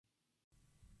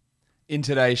In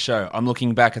today's show, I'm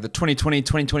looking back at the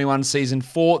 2020-2021 season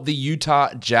for the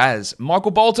Utah Jazz.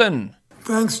 Michael Bolton.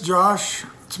 Thanks, Josh.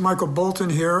 It's Michael Bolton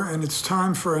here, and it's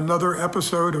time for another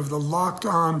episode of the Locked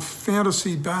On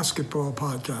Fantasy Basketball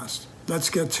Podcast. Let's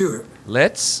get to it.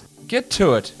 Let's get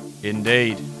to it,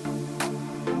 indeed.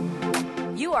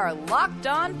 You are Locked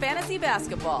On Fantasy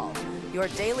Basketball, your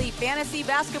daily fantasy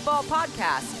basketball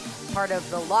podcast, part of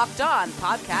the Locked On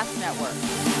Podcast Network.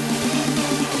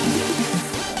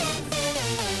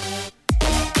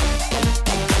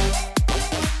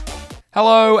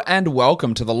 Hello and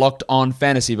welcome to the Locked On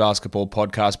Fantasy Basketball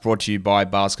Podcast brought to you by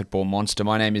Basketball Monster.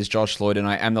 My name is Josh Lloyd and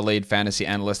I am the lead fantasy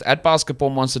analyst at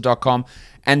basketballmonster.com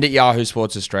and at Yahoo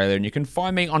Sports Australia. And you can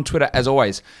find me on Twitter as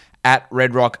always at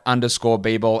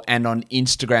redrock_bball and on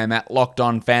Instagram at Locked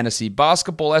On Fantasy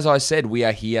Basketball. As I said, we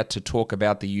are here to talk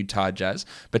about the Utah Jazz,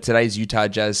 but today's Utah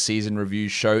Jazz season review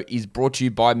show is brought to you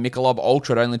by Michelob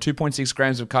Ultra at only 2.6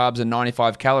 grams of carbs and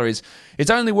 95 calories. It's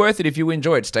only worth it if you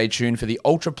enjoy it. Stay tuned for the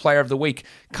Ultra Player of the Week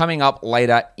coming up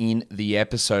later in the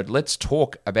episode. Let's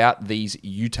talk about these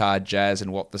Utah Jazz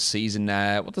and what the season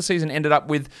ended up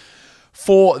with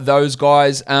for those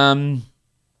guys.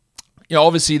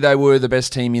 Obviously they were the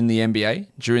best team in the NBA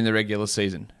during the regular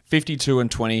season.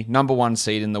 52-20, number one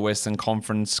seed in the Western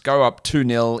Conference, go up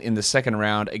 2-0 in the second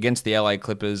round against the LA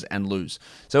Clippers and lose.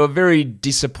 So a very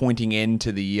disappointing end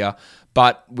to the year,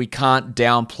 but we can't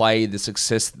downplay the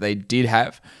success that they did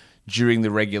have during the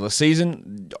regular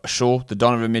season. Sure, the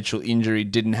Donovan Mitchell injury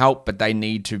didn't help, but they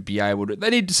need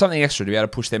something extra to be able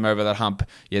to push them over that hump.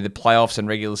 Yeah, the playoffs and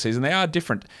regular season, they are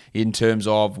different in terms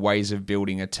of ways of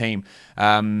building a team.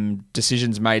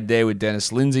 Decisions made there with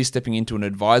Dennis Lindsay stepping into an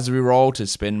advisory role to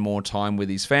spend more time with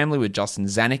his family, with Justin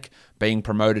Zanuck being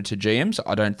promoted to GM. So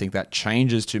I don't think that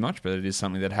changes too much, but it is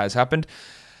something that has happened.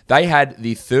 They had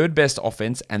the third best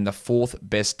offense and the fourth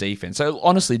best defense. So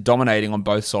honestly, dominating on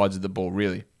both sides of the ball,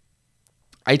 really.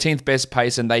 18th best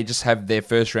pace, and they just have their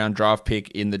first round draft pick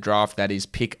in the draft. That is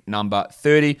pick number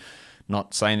 30.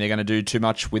 Not saying they're going to do too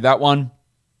much with that one.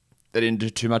 They didn't do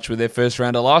too much with their first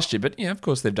rounder last year, but yeah, of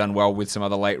course they've done well with some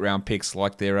other late round picks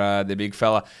like their big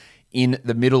fella in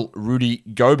the middle, Rudy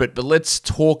Gobert. But let's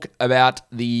talk about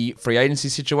the free agency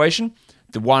situation.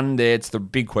 The one there, it's the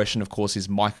big question, of course, is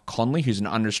Mike Conley, who's an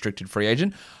unrestricted free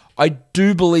agent. I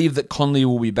do believe that Conley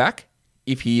will be back.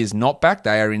 If he is not back,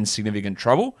 they are in significant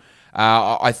trouble.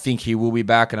 I think he will be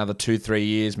back another 2-3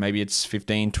 years. Maybe it's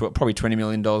probably $20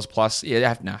 million plus.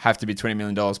 Yeah, have to be $20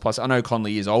 million plus. I know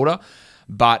Conley is older,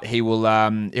 but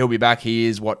he'll be back. He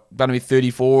is going to be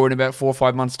 34 in about 4 or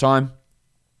 5 months' time.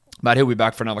 But he'll be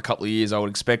back for another couple of years, I would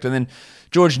expect. And then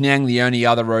George Niang, the only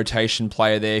other rotation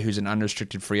player there who's an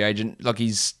unrestricted free agent. Like,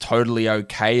 he's totally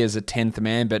okay as a 10th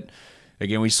man, but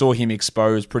again, we saw him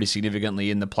exposed pretty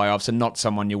significantly in the playoffs and not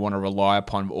someone you want to rely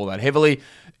upon all that heavily.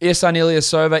 Ersan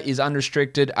Ilyasova is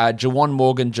unrestricted. Juwan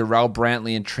Morgan, Jarrell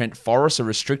Brantley, and Trent Forrest are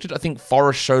restricted. I think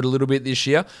Forrest showed a little bit this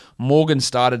year. Morgan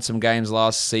started some games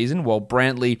last season, while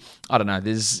Brantley, I don't know,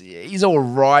 he's all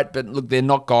right, but look, they're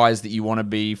not guys that you want to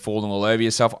be falling all over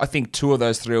yourself. I think 2 of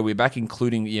those 3 will be back,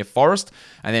 including Forrest,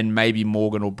 and then maybe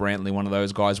Morgan or Brantley, one of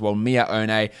those guys. While Mia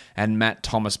One and Matt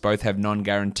Thomas both have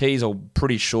non-guarantees. I'm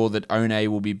pretty sure that One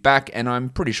will be back, and I'm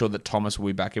pretty sure that Thomas will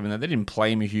be back, even though they didn't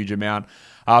play him a huge amount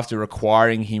after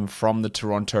acquiring him from the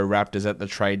Toronto Raptors at the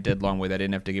trade deadline, where they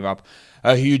didn't have to give up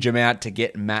a huge amount to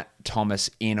get Matt Thomas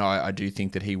in. I do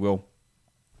think that he will.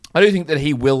 I do think that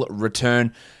he will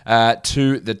return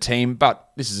to the team, but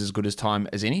this is as good a time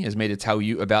as any as me to tell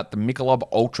you about the Michelob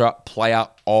Ultra Player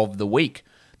of the Week.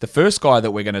 The first guy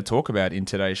that we're going to talk about in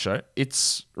today's show,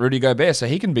 it's Rudy Gobert. So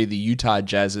he can be the Utah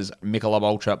Jazz's Michelob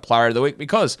Ultra Player of the Week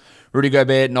because Rudy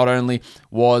Gobert not only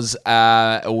was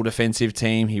all-defensive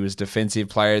team, he was Defensive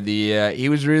Player of the Year. He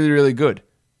was really, really good.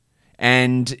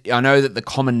 And I know that the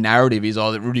common narrative is,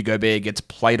 that Rudy Gobert gets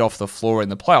played off the floor in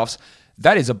the playoffs.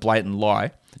 That is a blatant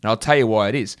lie. And I'll tell you why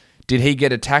it is. Did he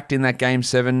get attacked in that Game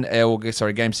 6,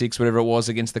 whatever it was,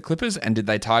 against the Clippers? And did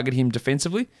they target him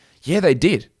defensively? Yeah, they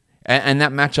did. And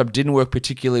that matchup didn't work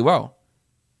particularly well.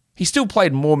 He still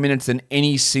played more minutes than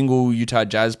any single Utah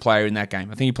Jazz player in that game.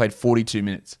 I think he played 42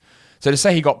 minutes. So to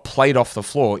say he got played off the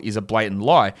floor is a blatant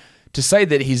lie. To say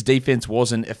that his defense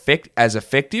wasn't as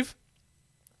effective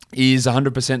is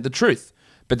 100% the truth.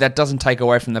 But that doesn't take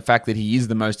away from the fact that he is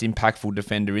the most impactful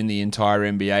defender in the entire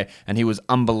NBA, and he was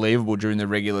unbelievable during the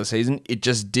regular season. It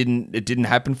just didn't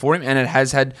happen for him, and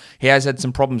he has had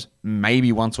some problems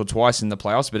maybe once or twice in the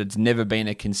playoffs, but it's never been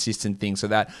a consistent thing. So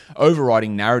that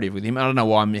overriding narrative with him, I don't know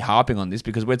why I'm harping on this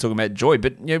because we're talking about joy,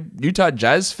 but Utah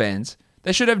Jazz fans,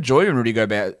 They should have joy when Rudy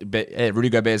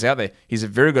Gobert's out there. He's a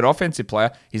very good offensive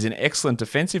player. He's an excellent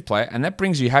defensive player, and that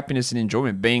brings you happiness and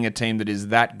enjoyment, being a team that is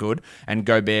that good and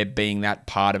Gobert being that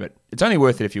part of it. It's only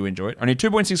worth it if you enjoy it. Only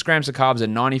 2.6 grams of carbs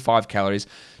and 95 calories.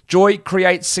 Joy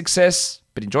creates success,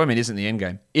 but enjoyment isn't the end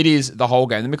game. It is the whole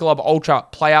game. The Michelob Ultra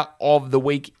Player of the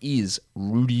Week is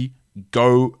Rudy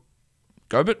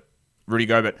Gobert? Rudy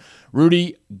Gobert.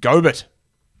 Rudy Gobert.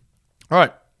 All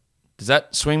right. Does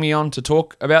that swing me on to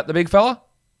talk about the big fella?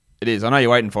 It is. I know you're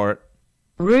waiting for it.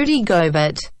 Rudy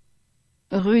Gobert.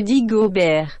 Rudy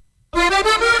Gobert.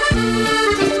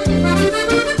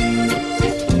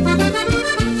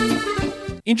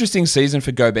 Interesting season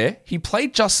for Gobert. He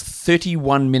played just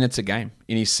 31 minutes a game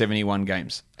in his 71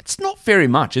 games. It's not very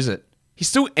much, is it? He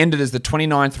still ended as the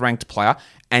 29th ranked player,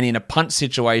 and in a punt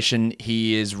situation,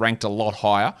 he is ranked a lot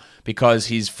higher because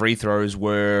his free throws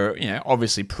were,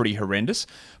 obviously pretty horrendous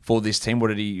for this team. What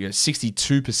did he,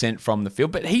 62% from the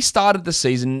field? But he started the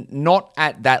season not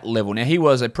at that level. Now, he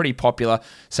was a pretty popular,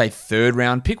 say, third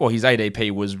round pick, or his ADP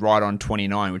was right on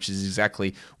 29, which is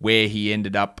exactly where he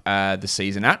ended up the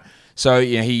season at. So,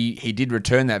 he did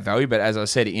return that value, but as I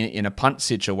said, in a punt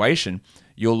situation,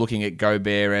 you're looking at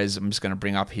Gobert as, I'm just going to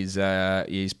bring up his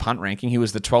punt ranking. He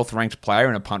was the 12th ranked player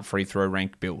in a punt free throw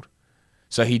ranked build.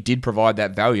 So he did provide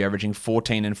that value, averaging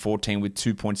 14 and 14 with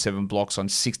 2.7 blocks on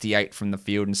 68 from the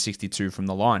field and 62 from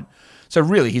the line. So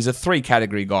really, he's a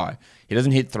three-category guy. He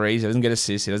doesn't hit threes, he doesn't get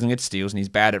assists, he doesn't get steals, and he's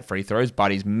bad at free throws,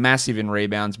 but he's massive in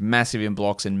rebounds, massive in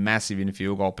blocks, and massive in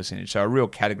field goal percentage. So a real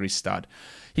category stud.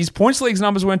 His points leagues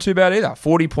numbers weren't too bad either.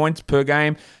 40 points per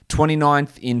game,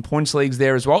 29th in points leagues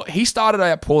there as well. He started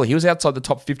out poorly. He was outside the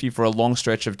top 50 for a long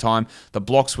stretch of time. The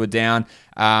blocks were down,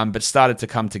 but started to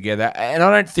come together. And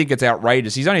I don't think it's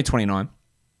outrageous. He's only 29.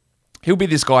 He'll be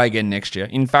this guy again next year.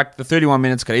 In fact, the 31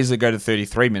 minutes could easily go to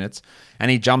 33 minutes,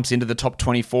 and he jumps into the top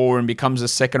 24 and becomes a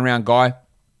second-round guy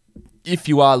if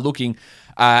you are looking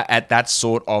at that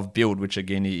sort of build, which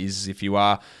again is if you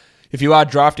are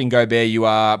drafting Gobert, you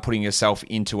are putting yourself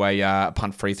into a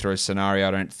punt free throw scenario.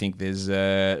 I don't think there's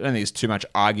too much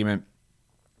argument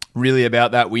really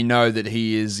about that. We know that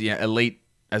he is elite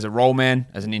as a roll man,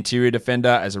 as an interior defender,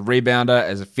 as a rebounder,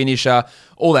 as a finisher,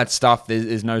 all that stuff.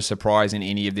 There's no surprise in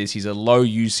any of this. He's a low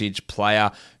usage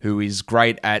player who is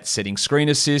great at setting screen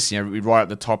assists. Right at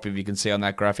the top, if you can see on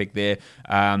that graphic there,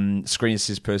 screen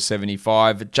assists per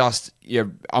 75. Just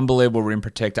unbelievable rim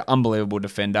protector, unbelievable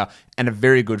defender, and a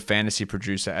very good fantasy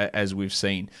producer, as we've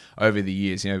seen over the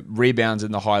years. Rebounds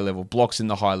in the high level, blocks in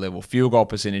the high level, field goal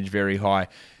percentage very high.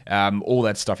 All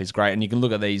that stuff is great. And you can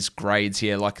look at these grades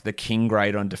here, like the king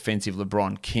grade on defensive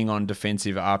LeBron, king on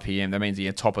defensive RPM. That means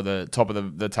top of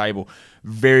the table.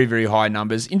 Very, very high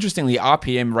numbers. Interestingly,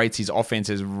 RPM rates his offense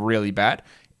as really bad.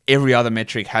 Every other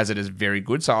metric has it as very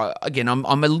good. So again, I'm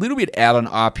a little bit out on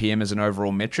RPM as an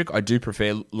overall metric. I do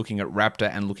prefer looking at Raptor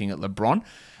and looking at LeBron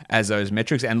as those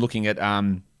metrics, and looking at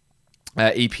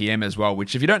EPM as well,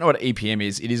 which if you don't know what EPM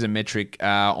is, it is a metric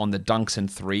on the Dunks and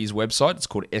Threes website. It's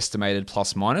called Estimated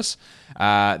Plus Minus.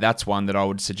 That's one that I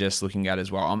would suggest looking at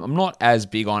as well. I'm not as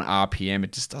big on RPM.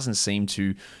 It just doesn't seem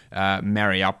to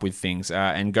marry up with things.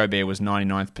 And Gobert was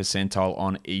 99th percentile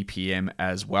on EPM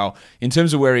as well. In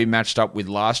terms of where he matched up with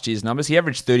last year's numbers, he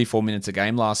averaged 34 minutes a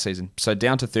game last season. So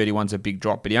down to 31 is a big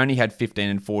drop, but he only had 15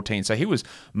 and 14. So he was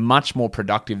much more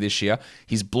productive this year.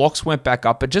 His blocks went back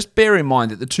up, but just bear in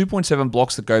mind that the 2.7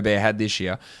 blocks that Gobert had this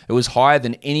year, it was higher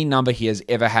than any number he has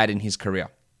ever had in his career.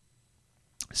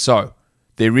 So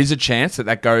there is a chance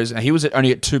that goes, he was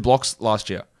only at 2 blocks last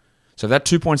year. So if that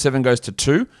 2.7 goes to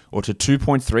 2 or to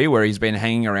 2.3 where he's been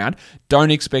hanging around,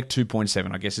 don't expect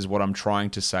 2.7, I guess is what I'm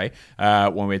trying to say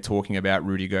when we're talking about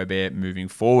Rudy Gobert moving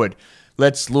forward.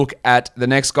 Let's look at the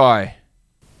next guy.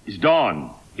 He's done.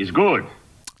 He's good.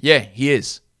 Yeah, he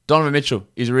is. Donovan Mitchell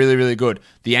is really, really good.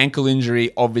 The ankle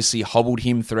injury obviously hobbled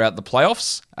him throughout the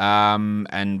playoffs,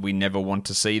 and we never want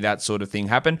to see that sort of thing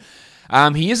happen.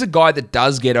 He is a guy that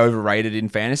does get overrated in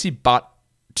fantasy, but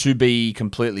to be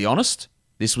completely honest,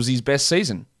 this was his best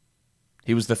season.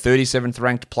 He was the 37th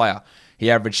ranked player.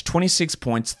 He averaged 26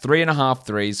 points, 3.5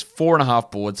 threes,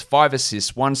 4.5 boards, 5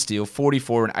 assists, 1 steal,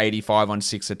 44 and 85 on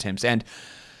 6 attempts. And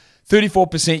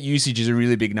 34% usage is a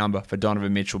really big number for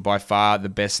Donovan Mitchell, by far the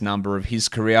best number of his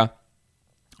career.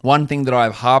 One thing that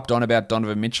I've harped on about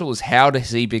Donovan Mitchell is how does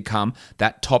he become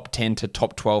that top 10 to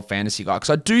top 12 fantasy guy? Because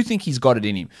I do think he's got it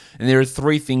in him. And there are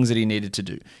 3 things that he needed to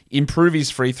do. Improve his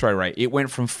free throw rate. It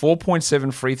went from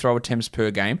 4.7 free throw attempts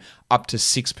per game up to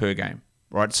 6 per game.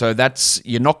 Right, so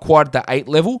you're not quite at the 8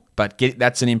 level, but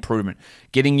that's an improvement.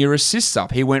 Getting your assists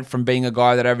up. He went from being a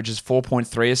guy that averages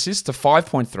 4.3 assists to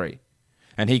 5.3.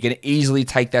 and he can easily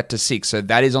take that to 6. So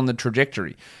that is on the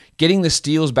trajectory. Getting the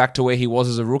steals back to where he was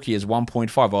as a rookie is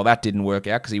 1.5. Well, that didn't work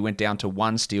out because he went down to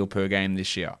 1 steal per game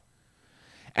this year.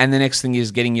 And the next thing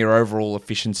is getting your overall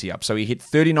efficiency up. So he hit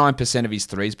 39% of his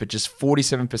threes, but just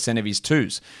 47% of his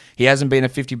twos. He hasn't been a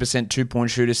 50% two-point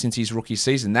shooter since his rookie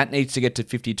season. That needs to get to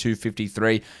 52,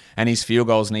 53, and his field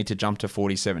goals need to jump to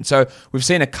 47. So we've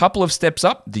seen a couple of steps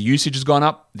up. The usage has gone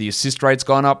up. The assist rate's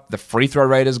gone up. The free throw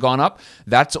rate has gone up.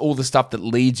 That's all the stuff that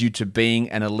leads you to being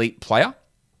an elite player.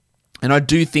 And I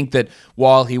do think that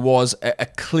while he was a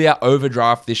clear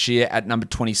overdraft this year at number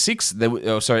 26,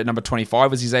 at number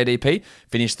 25 was his ADP,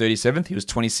 finished 37th. He was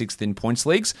 26th in points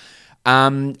leagues.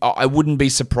 I wouldn't be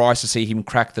surprised to see him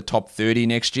crack the top 30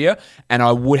 next year, and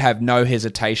I would have no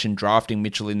hesitation drafting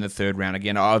Mitchell in the 3rd round.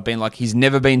 Again, I've been like, he's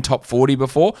never been top 40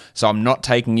 before, so I'm not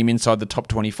taking him inside the top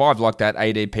 25 like that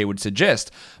ADP would suggest,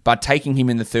 but taking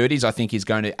him in the 30s, I think is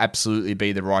going to absolutely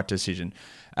be the right decision.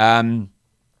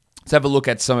 Let's have a look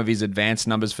at some of his advanced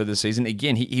numbers for the season.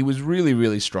 Again, he was really,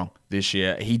 really strong this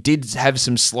year. He did have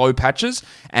some slow patches,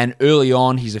 and early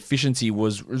on, his efficiency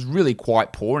was really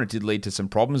quite poor, and it did lead to some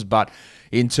problems. But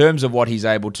in terms of what he's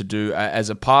able to do as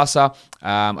a passer,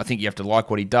 I think you have to like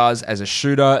what he does. As a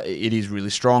shooter, it is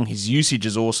really strong. His usage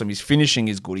is awesome. His finishing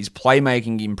is good. His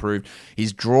playmaking improved.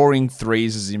 His drawing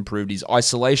threes has improved. His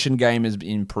isolation game has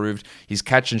improved. His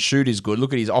catch and shoot is good.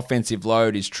 Look at his offensive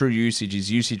load, his true usage,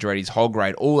 his usage rate, his hog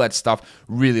rate, all that stuff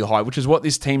really high, which is what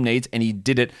this team needs, and he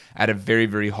did it at a very,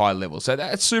 very high level. So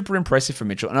that's super impressive for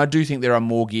Mitchell, and I do think there are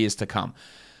more gears to come.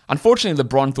 Unfortunately,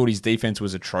 LeBron thought his defense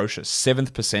was atrocious,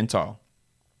 7th percentile.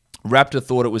 Raptor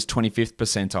thought it was 25th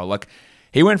percentile. Like,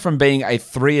 he went from being a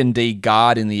 3-and-D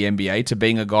guard in the NBA to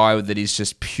being a guy that is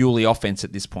just purely offense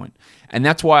at this point. And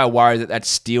that's why I worry that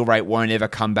steal rate won't ever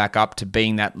come back up to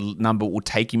being that number will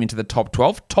take him into the top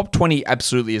 12. Top 20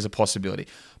 absolutely is a possibility.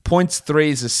 Points,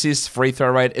 threes, assists, free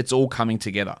throw rate, it's all coming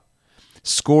together.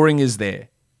 Scoring is there.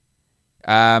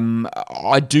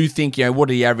 I do think, what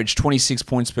did he average? 26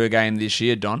 points per game this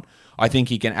year, Don. I think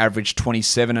he can average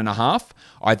 27.5.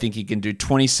 I think he can do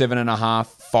 27.5,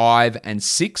 5, and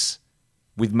 6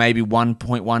 with maybe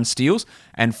 1.1 steals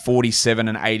and 47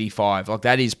 and 85. Like,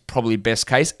 that is probably best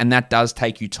case, and that does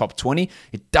take you top 20.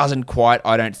 It doesn't quite,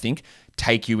 I don't think,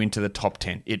 take you into the top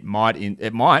 10. It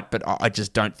might, but I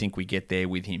just don't think we get there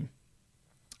with him.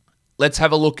 Let's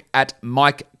have a look at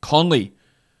Mike Conley,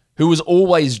 who was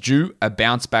always due a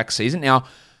bounce-back season. Now,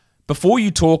 before you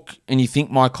talk and you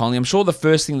think Mike Conley, I'm sure the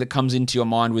first thing that comes into your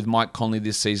mind with Mike Conley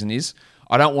this season is,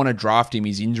 I don't want to draft him,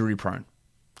 he's injury-prone.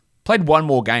 Played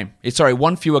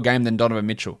one fewer game than Donovan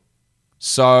Mitchell.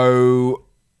 So,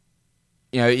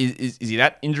 is he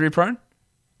that injury-prone?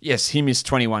 Yes, he missed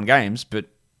 21 games, but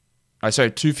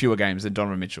 2 fewer games than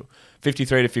Donovan Mitchell,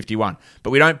 53 to 51.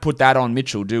 But we don't put that on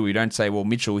Mitchell, do we? We don't say, well,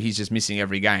 Mitchell, he's just missing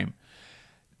every game.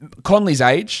 Conley's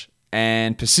age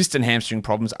and persistent hamstring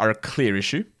problems are a clear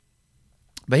issue.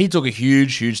 But he took a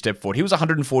huge, huge step forward. He was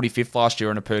 145th last year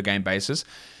on a per-game basis.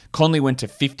 Conley went to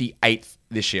 58th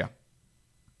this year.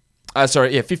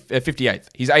 58th.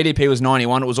 His ADP was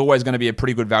 91. It was always going to be a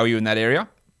pretty good value in that area.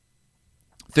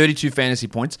 32 fantasy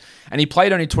points, and he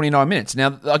played only 29 minutes.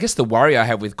 Now, I guess the worry I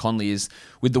have with Conley is,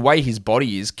 with the way his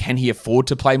body is, can he afford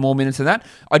to play more minutes than that?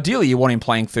 Ideally, you want him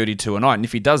playing 32 a night, and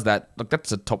if he does that,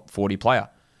 that's a top 40 player.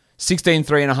 16,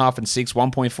 3.5, and 6,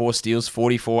 1.4 steals,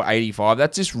 44, 85.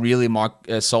 That's just really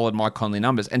solid Mike Conley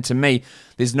numbers. And to me,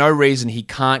 there's no reason he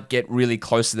can't get really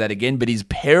close to that again, but he's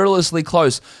perilously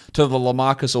close to the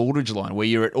LaMarcus Aldridge line, where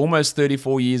you're at almost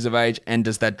 34 years of age, and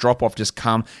does that drop-off just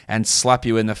come and slap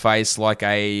you in the face like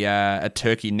a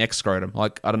turkey neck scrotum?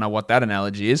 Like, I don't know what that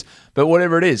analogy is, but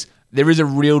whatever it is, there is a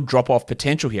real drop-off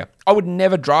potential here. I would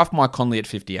never draft Mike Conley at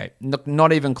 58.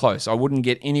 Not even close. I wouldn't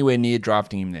get anywhere near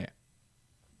drafting him there.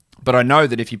 But I know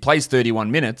that if he plays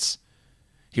 31 minutes,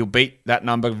 he'll beat that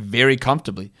number very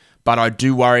comfortably. But I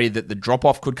do worry that the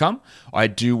drop-off could come. I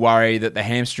do worry that the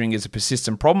hamstring is a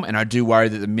persistent problem, and I do worry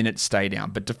that the minutes stay down.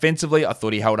 But defensively, I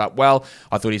thought he held up well.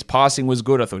 I thought his passing was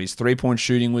good. I thought his three-point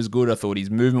shooting was good. I thought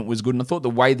his movement was good. And I thought the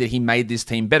way that he made this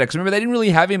team better, because remember, they didn't really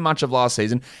have him much of last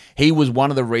season. He was one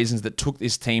of the reasons that took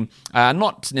this team,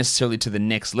 not necessarily to the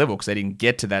next level, because they didn't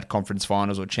get to that conference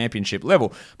finals or championship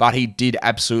level, but he did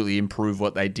absolutely improve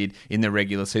what they did in the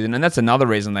regular season. And that's another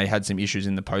reason they had some issues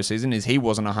in the postseason, is he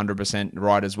wasn't 100%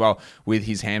 right as well, with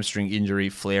his hamstring injury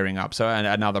flaring up. So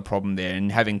another problem there.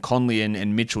 And having Conley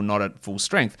and Mitchell not at full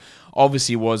strength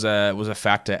obviously was a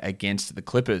factor against the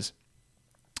Clippers.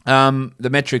 The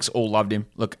metrics all loved him.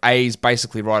 Look, A's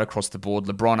basically right across the board.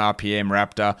 LeBron, RPM,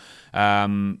 Raptor,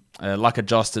 luck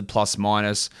adjusted, plus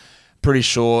minus. Pretty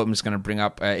sure, I'm just going to bring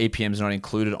up EPM's not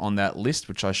included on that list,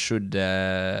 which I should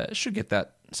get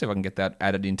that. See if I can get that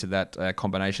added into that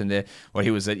combination there. Well,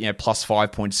 he was at plus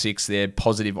 5.6 there,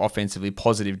 positive offensively,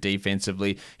 positive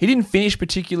defensively. He didn't finish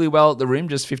particularly well at the rim,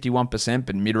 just 51%,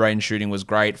 but mid-range shooting was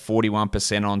great,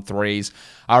 41% on threes.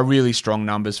 Really strong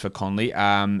numbers for Conley,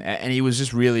 and he was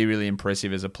just really, really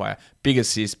impressive as a player. Big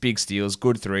assists, big steals,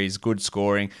 good threes, good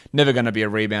scoring. Never going to be a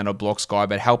rebound or blocks guy,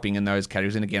 but helping in those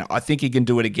categories. And again, I think he can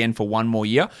do it again for one more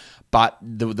year. But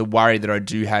the worry that I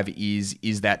do have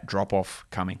is that drop off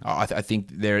coming. I think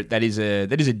that is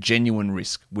a genuine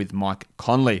risk with Mike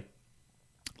Conley.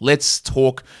 Let's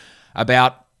talk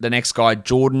about the next guy,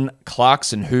 Jordan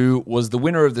Clarkson, who was the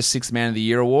winner of the Sixth Man of the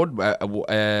Year award.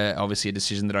 Obviously, a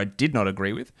decision that I did not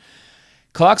agree with.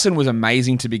 Clarkson was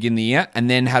amazing to begin the year, and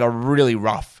then had a really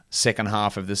rough second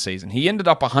half of the season. He ended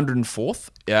up 104th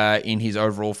in his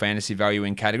overall fantasy value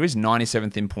in categories,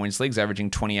 97th in points leagues, averaging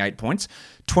 28 points,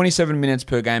 27 minutes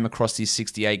per game across his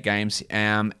 68 games,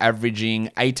 averaging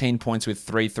 18 points with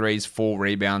 3 threes, 4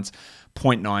 rebounds,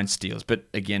 0.9 steals. But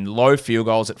again, low field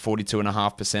goals at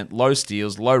 42.5%, low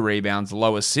steals, low rebounds,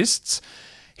 low assists.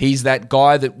 He's that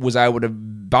guy that was able to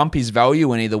bump his value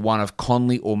when either one of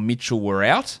Conley or Mitchell were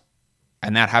out.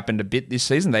 And that happened a bit this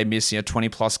season. They missed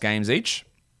 20-plus games each.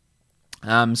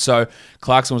 So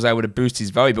Clarkson was able to boost his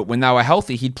value, but when they were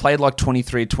healthy, he'd played like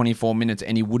 23 or 24 minutes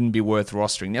and he wouldn't be worth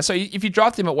rostering. Now, so if you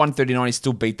draft him at 139, he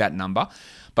still beat that number,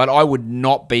 but I would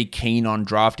not be keen on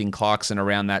drafting Clarkson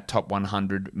around that top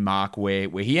 100 mark where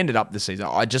he ended up this season.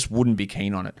 I just wouldn't be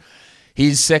keen on it.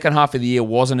 His second half of the year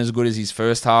wasn't as good as his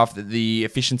first half. The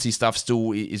efficiency stuff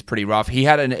still is pretty rough. He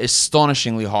had an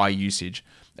astonishingly high usage.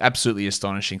 Absolutely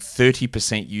astonishing.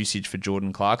 30% usage for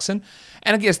Jordan Clarkson.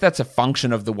 And I guess that's a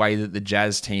function of the way that the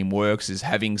Jazz team works, is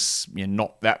having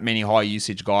not that many high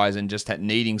usage guys and just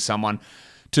needing someone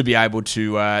to be able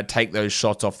to take those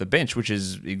shots off the bench, which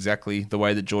is exactly the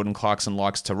way that Jordan Clarkson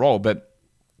likes to roll. But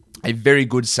a very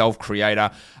good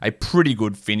self-creator, a pretty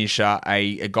good finisher,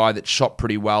 a guy that shot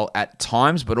pretty well at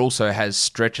times, but also has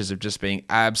stretches of just being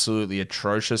absolutely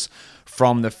atrocious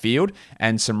from the field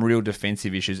and some real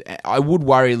defensive issues. I would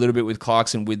worry a little bit with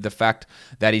Clarkson with the fact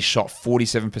that he shot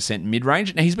 47%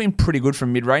 mid-range. Now, he's been pretty good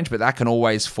from mid-range, but that can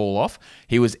always fall off.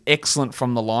 He was excellent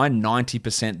from the line,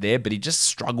 90% there, but he just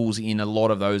struggles in a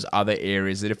lot of those other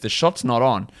areas that if the shot's not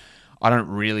on, I don't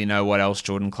really know what else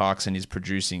Jordan Clarkson is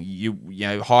producing. You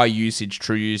know, high usage,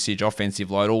 true usage, offensive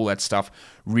load, all that stuff,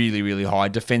 really, really high.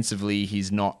 Defensively,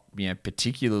 he's not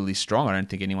particularly strong. I don't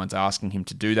think anyone's asking him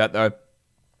to do that, though.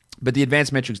 But the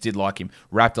advanced metrics did like him.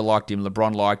 Raptor liked him.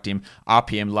 LeBron liked him.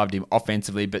 RPM loved him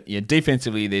offensively. But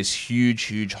defensively, there's huge,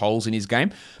 huge holes in his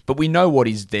game. But we know what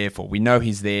he's there for. We know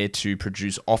he's there to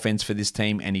produce offense for this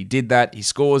team, and he did that. He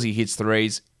scores, he hits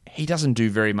threes. He doesn't do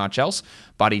very much else,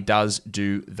 but he does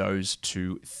do those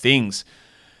two things.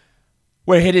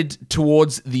 We're headed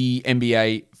towards the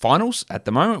NBA Finals at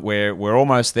the moment. We're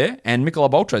almost there, and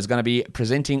Michelob Ultra is going to be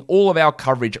presenting all of our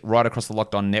coverage right across the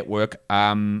Locked On network.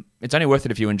 It's only worth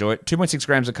it if you enjoy it. 2.6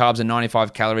 grams of carbs and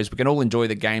 95 calories. We can all enjoy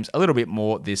the games a little bit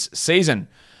more this season.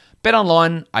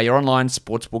 BetOnline are your online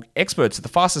sportsbook experts. The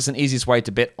fastest and easiest way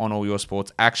to bet on all your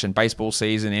sports action. Baseball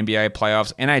season, NBA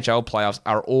playoffs, NHL playoffs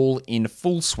are all in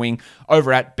full swing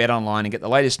over at BetOnline, and get the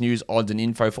latest news, odds, and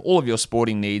info for all of your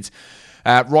sporting needs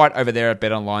right over there at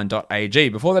betonline.ag.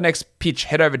 Before the next pitch,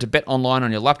 head over to BetOnline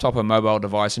on your laptop or mobile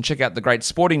device and check out the great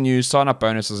sporting news, sign-up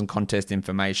bonuses, and contest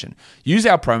information. Use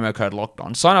our promo code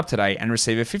LOCKEDON, sign up today, and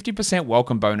receive a 50%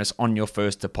 welcome bonus on your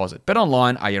first deposit.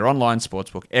 BetOnline are your online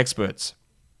sportsbook experts.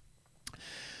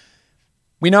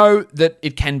 We know that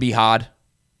it can be hard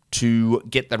to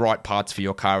get the right parts for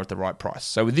your car at the right price.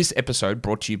 So with this episode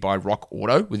brought to you by Rock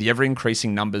Auto, with the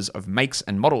ever-increasing numbers of makes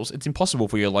and models, it's impossible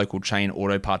for your local chain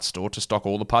auto parts store to stock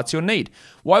all the parts you'll need.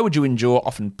 Why would you endure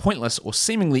often pointless or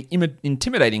seemingly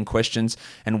intimidating questions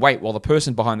and wait while the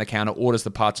person behind the counter orders the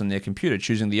parts on their computer,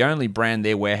 choosing the only brand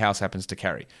their warehouse happens to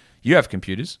carry? You have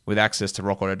computers with access to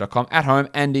rockauto.com at home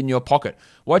and in your pocket.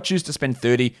 Why choose to spend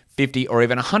 30, 50, or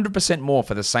even 100% more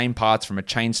for the same parts from a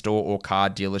chain store or car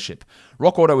dealership?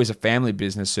 Rock Auto is a family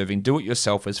business serving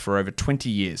do-it-yourselfers for over 20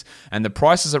 years, and the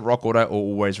prices at Rock Auto are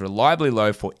always reliably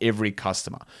low for every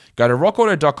customer. Go to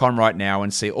rockauto.com right now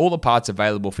and see all the parts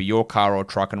available for your car or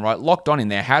truck, and write Locked On in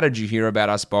their How Did You Hear About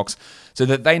Us box so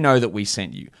that they know that we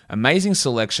sent you. Amazing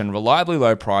selection, reliably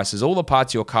low prices, all the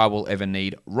parts your car will ever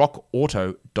need.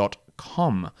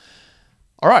 rockauto.com.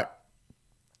 All right,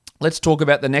 let's talk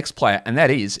about the next player, and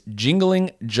that is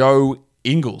Jingling Joe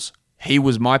Ingles. He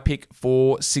was my pick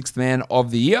for Sixth Man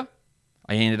of the Year.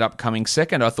 He ended up coming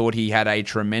second. I thought he had a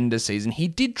tremendous season. He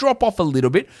did drop off a little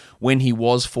bit when he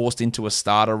was forced into a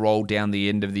starter role down the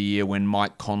end of the year when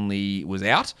Mike Conley was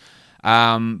out.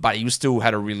 But he still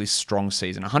had a really strong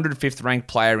season. 105th ranked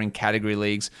player in category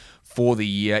leagues for the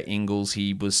year, Ingles.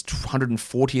 He was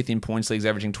 140th in points leagues,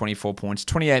 averaging 24 points,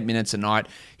 28 minutes a night.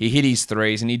 He hit his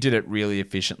threes, and he did it really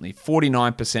efficiently.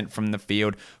 49% from the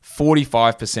field,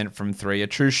 45% from three, a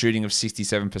true shooting of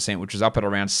 67%, which was up at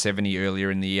around 70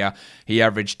 earlier in the year. He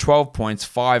averaged 12 points,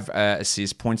 5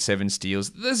 assists, 0.7 steals.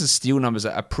 Those steal numbers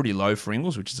are pretty low for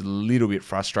Ingles, which is a little bit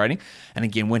frustrating. And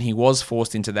again, when he was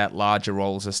forced into that larger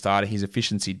role as a starter, his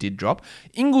efficiency did drop.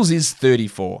 Ingles is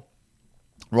 34.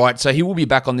 Right, so he will be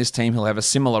back on this team. He'll have a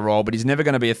similar role, but he's never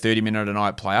going to be a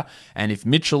 30-minute-a-night player. And if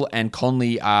Mitchell and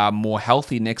Conley are more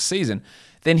healthy next season,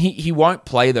 then he won't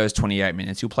play those 28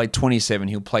 minutes. He'll play 27,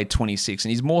 he'll play 26.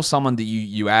 And he's more someone that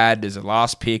you add as a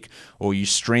last pick or you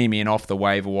stream in off the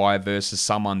waiver wire versus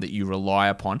someone that you rely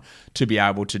upon to be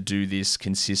able to do this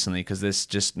consistently, because that's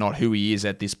just not who he is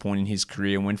at this point in his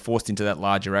career. And when forced into that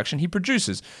larger action, he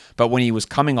produces. But when he was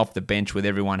coming off the bench with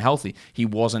everyone healthy, he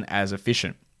wasn't as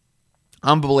efficient.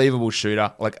 Unbelievable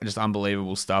shooter, like just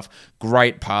unbelievable stuff.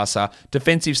 Great passer.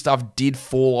 Defensive stuff did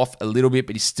fall off a little bit,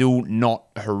 but he's still not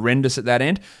horrendous at that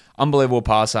end. Unbelievable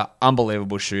passer,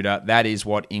 unbelievable shooter. That is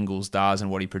what Ingles does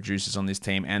and what he produces on this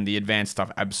team. And the advanced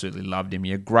stuff, absolutely loved him.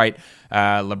 Yeah, great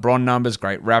LeBron numbers,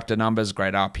 great Raptor numbers,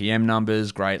 great RPM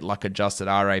numbers, great luck-adjusted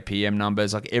RAPM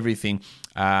numbers. Like everything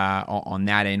on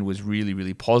that end was really,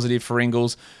 really positive for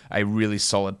Ingles. A really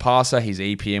solid passer. His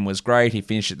EPM was great. He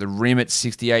finished at the rim at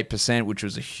 68%, which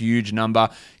was a huge number.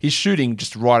 His shooting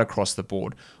just right across the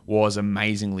board was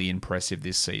amazingly impressive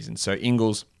this season. So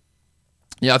Ingles,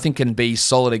 I think can be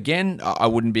solid again. I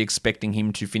wouldn't be expecting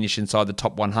him to finish inside the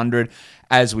top 100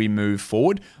 as we move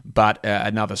forward, but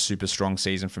another super strong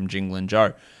season from Jingle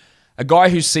Joe. A guy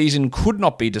whose season could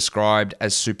not be described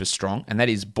as super strong, and that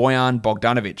is Bojan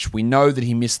Bogdanovic. We know that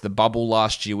he missed the bubble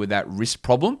last year with that wrist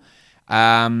problem,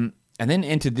 and then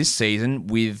entered this season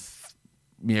with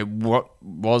what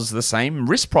was the same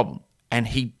wrist problem, and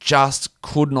he just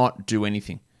could not do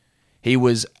anything. He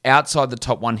was outside the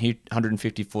top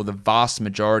 150 for the vast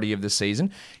majority of the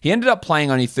season. He ended up playing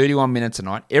only 31 minutes a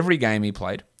night, every game he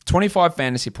played, 25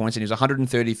 fantasy points, and he was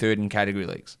 133rd in category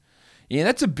leagues. Yeah,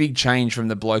 that's a big change from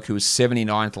the bloke who was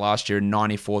 79th last year and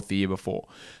 94th the year before.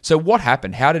 So what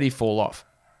happened? How did he fall off?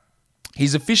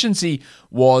 His efficiency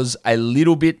was a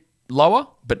little bit lower,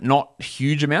 but not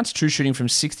huge amounts. True shooting from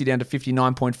 60 down to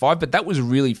 59.5, but that was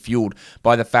really fueled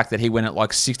by the fact that he went at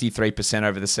like 63%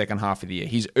 over the second half of the year.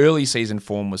 His early season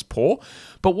form was poor,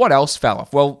 but what else fell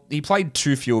off? Well, he played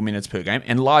 2 fewer minutes per game,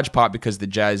 in large part because the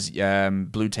Jazz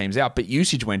blew teams out, but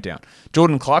usage went down.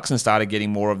 Jordan Clarkson started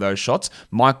getting more of those shots.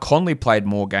 Mike Conley played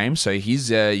more games, so his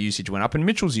usage went up, and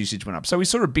Mitchell's usage went up. So we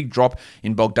saw a big drop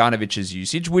in Bogdanovic's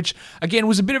usage, which, again,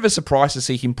 was a bit of a surprise to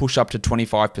see him push up to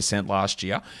 25% last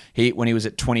year when he was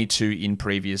at 22 in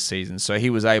previous seasons. So he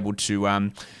was able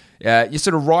to you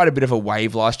sort of ride a bit of a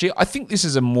wave last year. I think this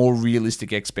is a more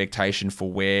realistic expectation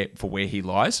for where he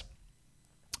lies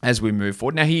as we move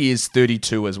forward. Now, he is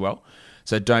 32 as well,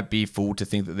 so don't be fooled to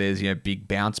think that there's big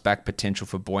bounce back potential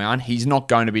for Bojan. He's not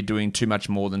going to be doing too much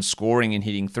more than scoring and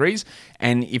hitting threes,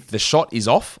 and if the shot is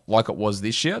off like it was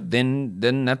this year, then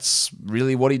that's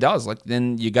really what he does. Like,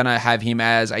 then you're going to have him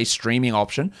as a streaming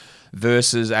option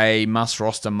versus a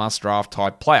must-roster, must-draft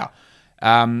type player.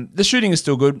 The shooting is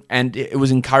still good, and it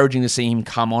was encouraging to see him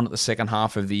come on at the second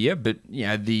half of the year, but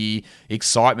the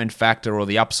excitement factor or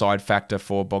the upside factor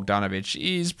for Bogdanovic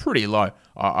is pretty low,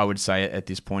 I would say, at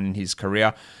this point in his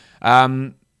career.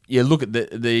 Look at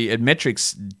the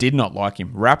metrics did not like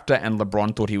him. Raptor and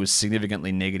LeBron thought he was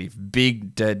significantly negative.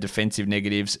 Big defensive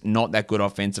negatives, not that good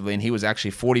offensively, and he was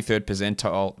actually 43rd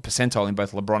percentile in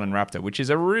both LeBron and Raptor, which is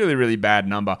a really, really bad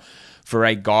number for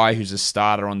a guy who's a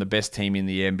starter on the best team in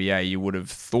the NBA. You would have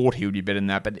thought he would be better than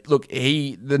that. But look,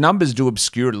 the numbers do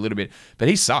obscure it a little bit, but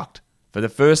he sucked. For the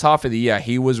first half of the year,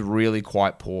 he was really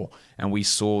quite poor, and we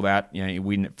saw that.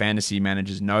 We fantasy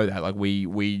managers know that. Like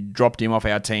we dropped him off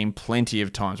our team plenty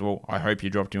of times. Well, I hope you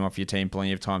dropped him off your team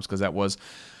plenty of times, because that was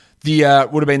would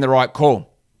have been the right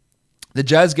call. The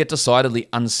Jazz get decidedly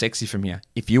unsexy from here.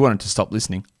 If you wanted to stop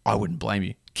listening, I wouldn't blame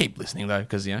you. Keep listening though,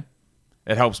 because it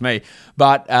helps me.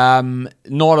 But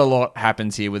not a lot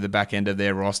happens here with the back end of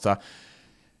their roster.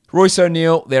 Royce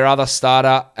O'Neal, their other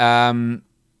starter.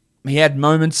 He had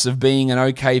moments of being an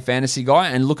okay fantasy guy,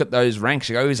 and look at those ranks.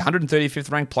 You go, he's 135th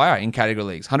ranked player in category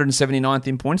leagues, 179th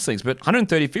in points leagues, but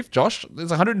 135th, Josh, there's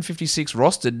 156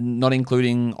 rostered, not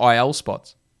including IL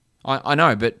spots. I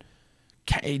know, but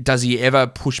does he ever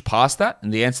push past that?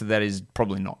 And the answer to that is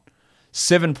probably not.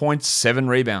 7 points, 7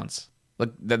 rebounds.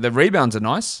 Look, the rebounds are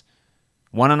nice.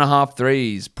 1.5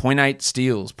 threes, 0.8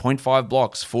 steals, 0.5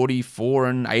 blocks, 44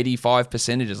 and 85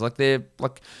 percentages.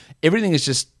 Everything is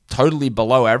just totally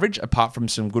below average, apart from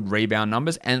some good rebound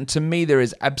numbers. And to me, there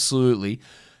is absolutely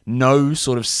no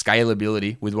sort of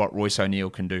scalability with what Royce O'Neal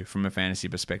can do from a fantasy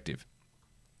perspective.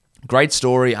 Great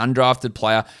story, undrafted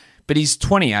player, but he's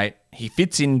 28. He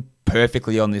fits in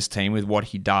perfectly on this team with what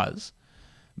he does,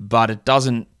 but it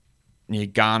doesn't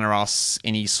garner us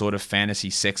any sort of fantasy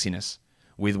sexiness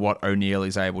with what O'Neal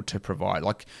is able to provide.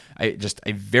 Just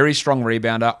a very strong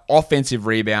rebounder. Offensive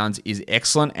rebounds is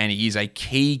excellent, and he is a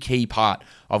key part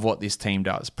of what this team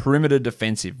does. Perimeter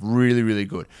defensive, really, really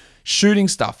good. Shooting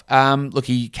stuff.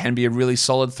 He can be a really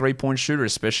solid 3-point shooter,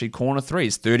 especially corner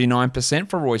threes. 39%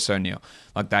 for Royce O'Neal.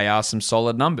 They are some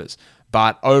solid numbers.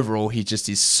 But overall, he just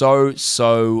is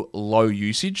so low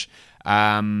usage.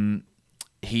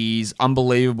 He's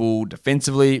unbelievable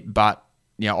defensively, but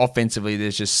offensively,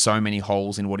 there's just so many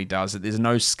holes in what he does that there's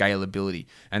no scalability.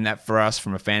 And that for us,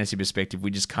 from a fantasy perspective,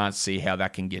 we just can't see how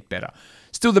that can get better.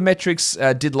 Still, the metrics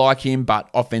did like him, but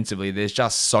offensively, there's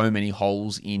just so many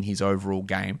holes in his overall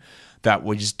game that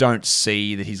we just don't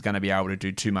see that he's going to be able to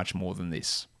do too much more than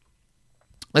this.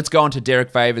 Let's go on to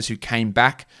Derek Favors, who came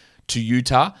back to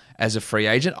Utah as a free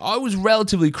agent. I was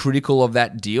relatively critical of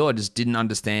that deal. I just didn't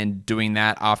understand doing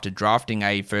that after drafting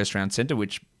a first-round center,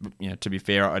 which, to be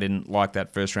fair, I didn't like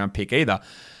that first-round pick either.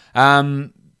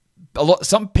 Some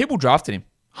people drafted him.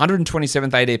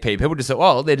 127th ADP. People just said,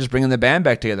 well, they're just bringing the band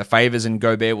back together. Favors and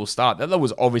Gobert will start. That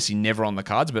was obviously never on the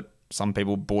cards, but some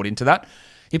people bought into that.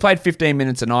 He played 15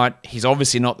 minutes a night. He's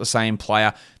obviously not the same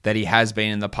player that he has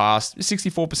been in the past.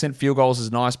 64% field goals is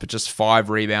nice, but just 5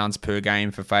 rebounds per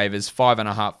game for Favors.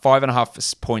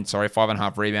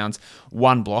 5.5 rebounds,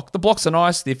 1 block. The blocks are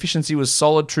nice. The efficiency was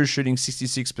solid. True shooting,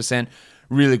 66%.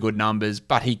 Really good numbers,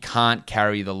 but he can't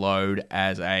carry the load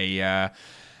as a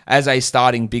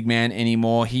starting big man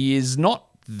anymore. He is not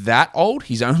that old.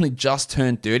 He's only just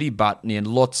turned 30, but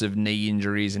lots of knee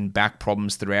injuries and back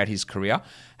problems throughout his career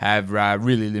have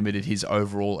really limited his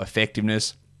overall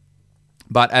effectiveness.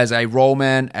 But as a role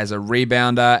man, as a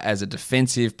rebounder, as a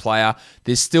defensive player,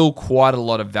 there's still quite a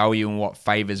lot of value in what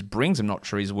Favors brings. I'm not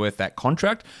sure he's worth that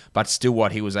contract, but still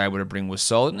what he was able to bring was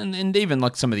solid. And even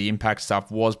some of the impact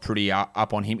stuff was pretty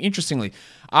up on him. Interestingly,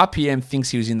 RPM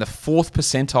thinks he was in the 4th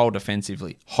percentile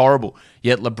defensively. Horrible.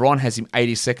 Yet LeBron has him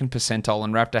 82nd percentile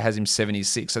and Raptor has him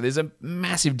 76. So there's a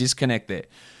massive disconnect there.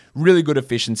 Really good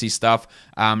efficiency stuff.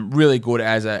 Really good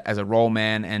as a role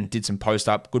man, and did some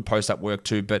good post-up work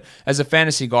too. But as a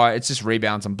fantasy guy, it's just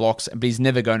rebounds and blocks. But he's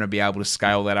never going to be able to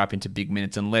scale that up into big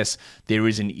minutes unless there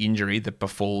is an injury that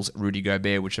befalls Rudy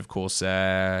Gobert, which of course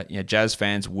Jazz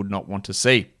fans would not want to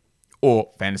see,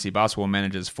 or fantasy basketball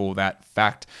managers for that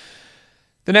fact.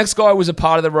 The next guy was a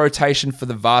part of the rotation for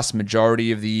the vast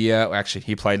majority of the year. Actually,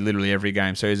 he played literally every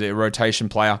game, so he's a rotation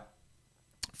player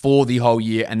for the whole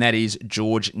year, and that is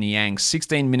George Niang.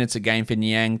 16 minutes a game for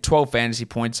Niang, 12 fantasy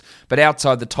points, but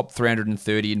outside the top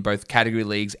 330 in both category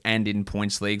leagues and in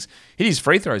points leagues. Hit his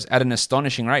free throws at an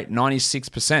astonishing rate,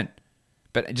 96%.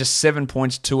 But just 7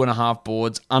 points, 2.5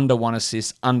 boards, under 1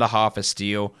 assist, under half a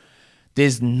steal.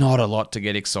 There's not a lot to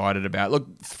get excited about.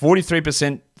 Look,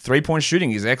 43% three-point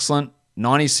shooting is excellent.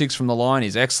 96 from the line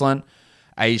is excellent.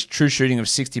 A true shooting of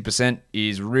 60%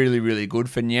 is really, really good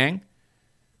for Niang.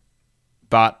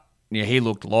 But he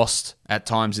looked lost at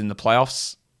times in the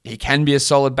playoffs. He can be a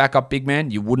solid backup big man.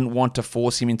 You wouldn't want to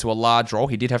force him into a large role.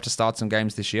 He did have to start some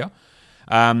games this year.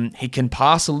 He can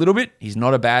pass a little bit. He's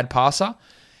not a bad passer.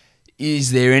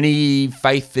 Is there any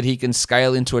faith that he can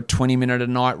scale into a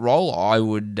 20-minute-a-night role? I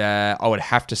would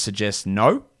have to suggest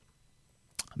no.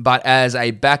 But as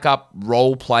a backup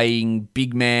role-playing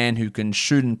big man who can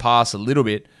shoot and pass a little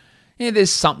bit,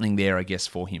 there's something there, I guess,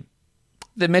 for him.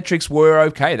 The metrics were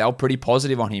okay. They were pretty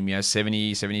positive on him.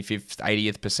 70, 75th,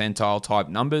 80th percentile type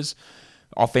numbers.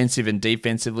 Offensive and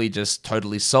defensively, just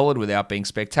totally solid without being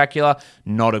spectacular.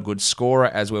 Not a good scorer,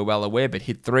 as we're well aware, but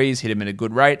hit threes, hit him at a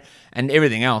good rate. And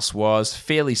everything else was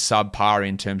fairly subpar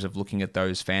in terms of looking at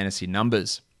those fantasy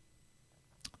numbers.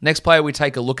 Next player we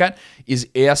take a look at is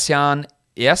Ersan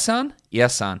Ilyasova,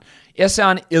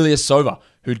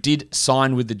 who did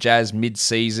sign with the Jazz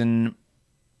mid-season.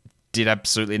 Did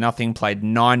absolutely nothing, played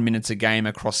 9 minutes a game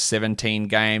across 17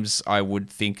 games. I would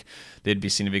think there'd be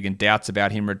significant doubts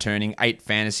about him returning. 8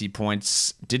 fantasy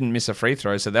points, didn't miss a free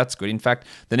throw, so that's good. In fact,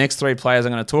 the next 3 players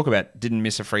I'm going to talk about didn't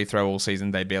miss a free throw all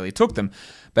season. They barely took them.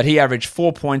 But he averaged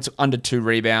 4 points, under 2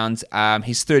 rebounds.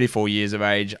 He's 34 years of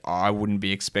age. I wouldn't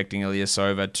be expecting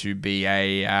Ilyasova to be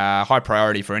a high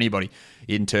priority for anybody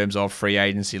in terms of free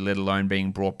agency, let alone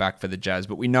being brought back for the Jazz.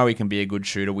 But we know he can be a good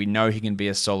shooter. We know he can be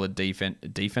a solid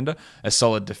defender.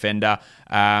 But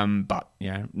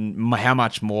how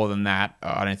much more than that?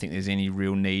 I don't think there's any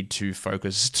real need to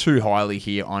focus too highly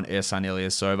here on Ersan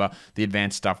Ilyasova. The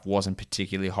advanced stuff wasn't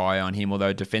particularly high on him,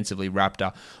 although defensively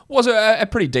Raptor was a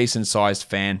pretty decent-sized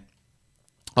fan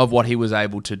of what he was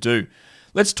able to do.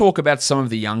 Let's talk about some of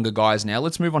the younger guys now.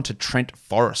 Let's move on to Trent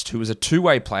Forrest, who is a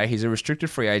two-way player. He's a restricted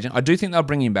free agent. I do think they'll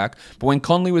bring him back. But when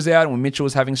Conley was out and when Mitchell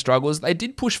was having struggles, they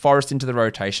did push Forrest into the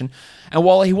rotation. And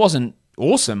while he wasn't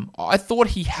awesome, I thought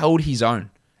he held his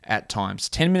own at times.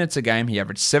 10 minutes a game, he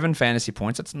averaged 7 fantasy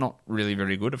points. That's not really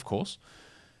very good, of course.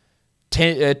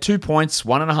 2 points,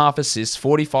 1.5 assists,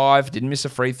 45, didn't miss a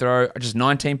free throw, just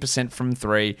 19% from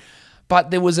 3. But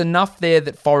there was enough there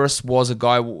that Forrest was a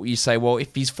guy where you say, well,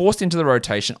 if he's forced into the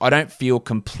rotation, I don't feel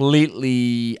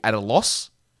completely at a loss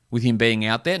with him being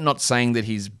out there. Not saying that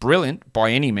he's brilliant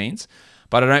by any means,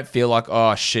 but I don't feel like,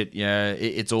 oh, shit, yeah,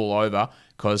 it's all over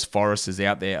because Forrest is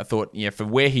out there. I thought, for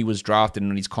where he was drafted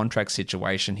and his contract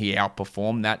situation, he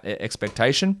outperformed that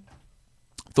expectation.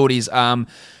 Thought his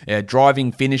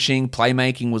driving, finishing,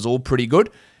 playmaking was all pretty good.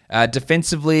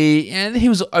 Defensively, he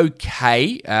was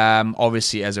okay.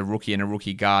 Obviously, as a rookie and a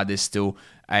rookie guard, there's still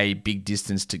a big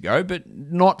distance to go, but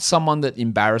not someone that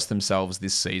embarrassed themselves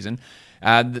this season.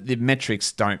 The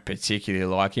metrics don't particularly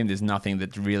like him. There's nothing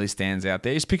that really stands out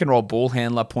there. His pick and roll ball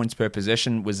handler points per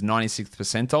possession was 96th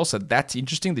percentile, so that's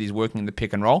interesting that he's working in the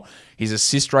pick and roll. His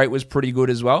assist rate was pretty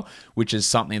good as well, which is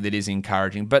something that is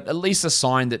encouraging, but at least a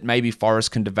sign that maybe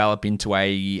Forrest can develop into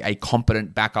a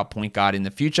competent backup point guard in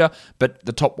the future, but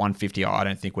the top 150 I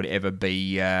don't think would ever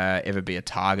be a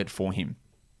target for him.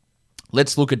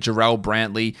 Let's look at Jarrell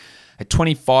Brantley, a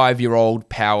 25-year-old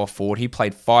power forward. He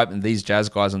played 5, and these Jazz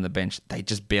guys on the bench, they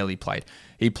just barely played.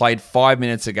 He played 5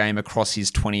 minutes a game across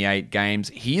his 28 games.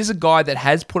 He is a guy that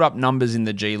has put up numbers in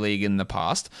the G League in the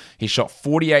past. He shot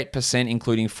 48%,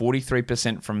 including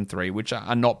 43% from 3, which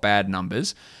are not bad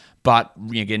numbers. But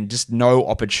again, just no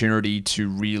opportunity to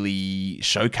really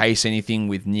showcase anything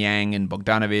with Niang and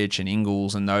Bogdanovic and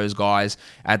Ingles and those guys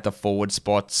at the forward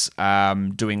spots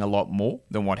doing a lot more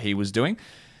than what he was doing.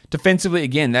 Defensively,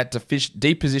 again, that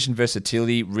deep position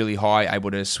versatility, really high,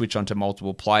 able to switch onto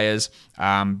multiple players.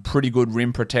 Pretty good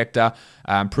rim protector,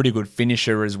 pretty good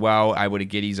finisher as well, able to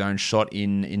get his own shot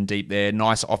in deep there.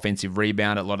 Nice offensive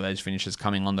rebound. A lot of those finishes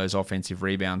coming on those offensive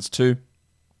rebounds too.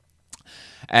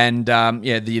 And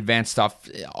the advanced stuff.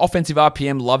 Offensive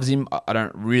RPM loves him. I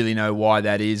don't really know why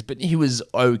that is, but he was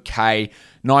okay.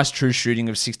 Nice true shooting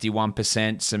of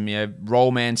 61%. Some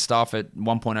roll man stuff at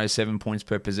 1.07 points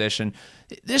per possession.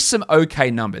 There's some okay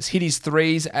numbers. Hit his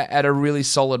threes at a really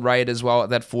solid rate as well at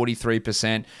that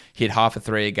 43%. Hit half a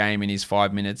three a game in his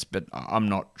 5 minutes, but I'm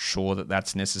not sure that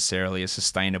that's necessarily a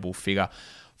sustainable figure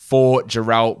for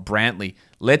Jarrell Brantley.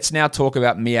 Let's now talk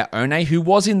about Mia One, who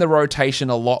was in the rotation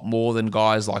a lot more than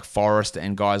guys like Forrest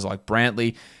and guys like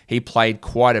Brantley. He played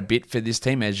quite a bit for this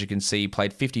team. As you can see, he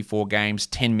played 54 games,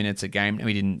 10 minutes a game.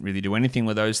 He didn't really do anything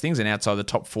with those things. And outside the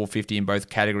top 450 in both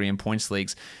category and points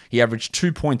leagues, he averaged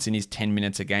 2 points in his 10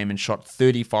 minutes a game and shot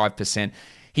 35%.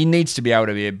 He needs to be able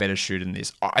to be a better shooter than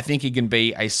this. I think he can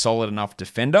be a solid enough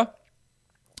defender,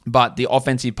 but the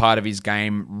offensive part of his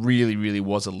game really, really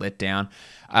was a letdown.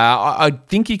 I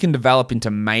think he can develop into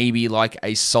maybe like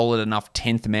a solid enough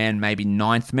 10th man, maybe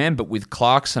 9th man, but with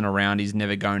Clarkson around, he's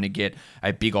never going to get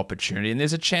a big opportunity. And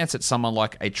there's a chance that someone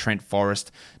like a Trent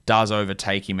Forrest does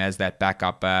overtake him as that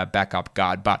backup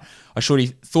guard. But I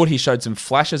thought he showed some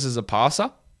flashes as a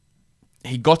passer.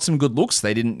 He got some good looks.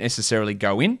 They didn't necessarily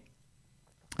go in.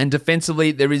 And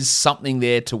defensively, there is something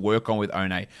there to work on with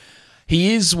One.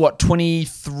 He is,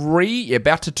 23,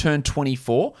 about to turn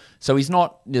 24, so he's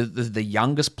not the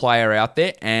youngest player out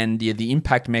there, and the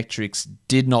impact metrics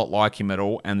did not like him at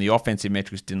all, and the offensive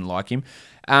metrics didn't like him,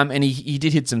 and he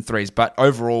did hit some threes, but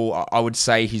overall, I would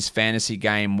say his fantasy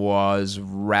game was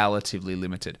relatively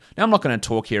limited. Now, I'm not going to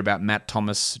talk here about Matt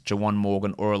Thomas, Jawan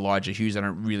Morgan, or Elijah Hughes. I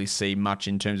don't really see much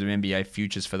in terms of NBA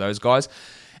futures for those guys,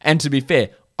 and to be fair,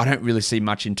 I don't really see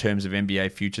much in terms of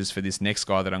NBA futures for this next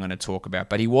guy that I'm going to talk about,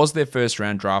 but he was their first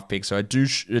round draft pick, so I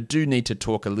do need to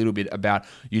talk a little bit about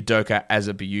Udoka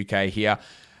Azubuike here.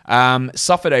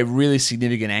 Suffered a really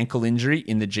significant ankle injury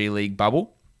in the G League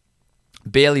bubble.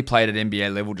 Barely played at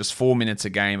NBA level, just 4 minutes a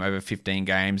game over 15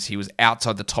 games. He was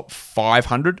outside the top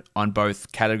 500 on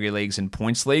both category leagues and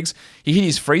points leagues. He hit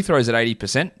his free throws at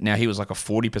 80%. Now, he was like a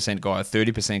 40% guy, a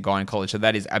 30% guy in college, so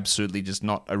that is absolutely just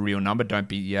not a real number. Don't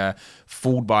be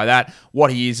fooled by that.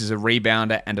 What he is a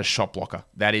rebounder and a shot blocker.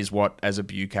 That is what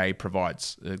Azubuike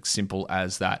provides. Simple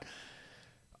as that.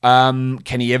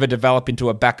 Can he ever develop into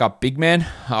a backup big man?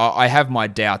 I have my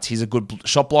doubts. He's a good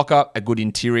shot blocker, a good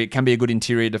interior, can be a good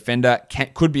interior defender,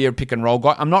 could be a pick and roll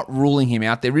guy. I'm not ruling him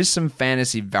out. There is some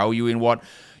fantasy value in what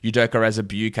Udoka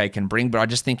Azubuike can bring, but I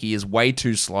just think he is way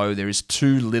too slow. There is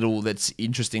too little that's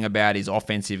interesting about his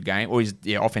offensive game,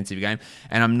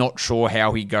 and I'm not sure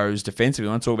how he goes defensively.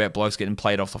 When I talk about blokes getting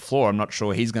played off the floor, I'm not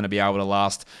sure he's going to be able to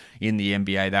last in the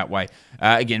NBA that way.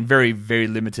 Again, very, very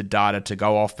limited data to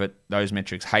go off, but those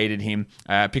metrics hated him.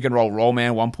 Pick and roll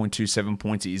man, 1.27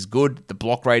 points is good. The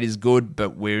block rate is good,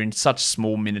 but we're in such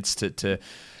small minutes to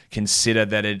consider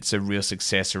that it's a real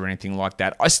success or anything like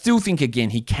that. I still think, again,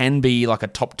 he can be like a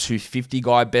top 250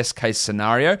 guy, best case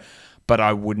scenario, but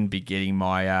I wouldn't be getting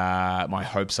my my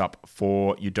hopes up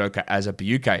for Udoka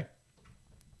Azubuike.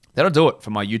 That'll do it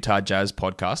for my Utah Jazz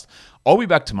podcast. I'll be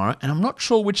back tomorrow, and I'm not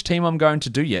sure which team I'm going to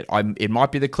do yet. It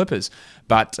might be the Clippers,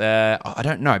 but I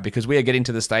don't know, because we are getting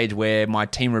to the stage where my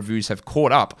team reviews have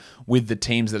caught up with the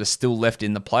teams that are still left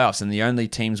in the playoffs, and the only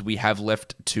teams we have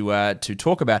left to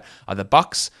talk about are the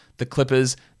Bucks, the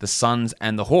Clippers, the Suns,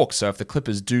 and the Hawks. So if the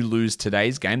Clippers do lose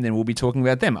today's game, then we'll be talking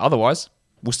about them. Otherwise,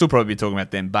 we'll still probably be talking about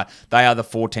them, but they are the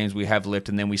 4 teams we have left,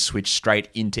 and then we switch straight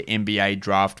into NBA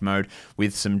draft mode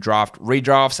with some draft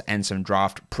redrafts and some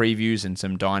draft previews and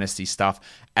some dynasty stuff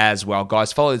as well.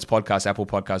 Guys, follow this podcast, Apple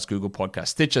Podcasts, Google Podcasts,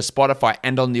 Stitcher, Spotify,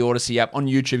 and on the Odyssey app on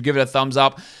YouTube. Give it a thumbs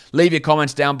up. Leave your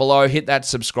comments down below. Hit that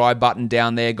subscribe button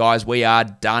down there, guys. We are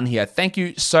done here. Thank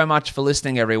you so much for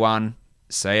listening, everyone.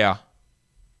 See ya.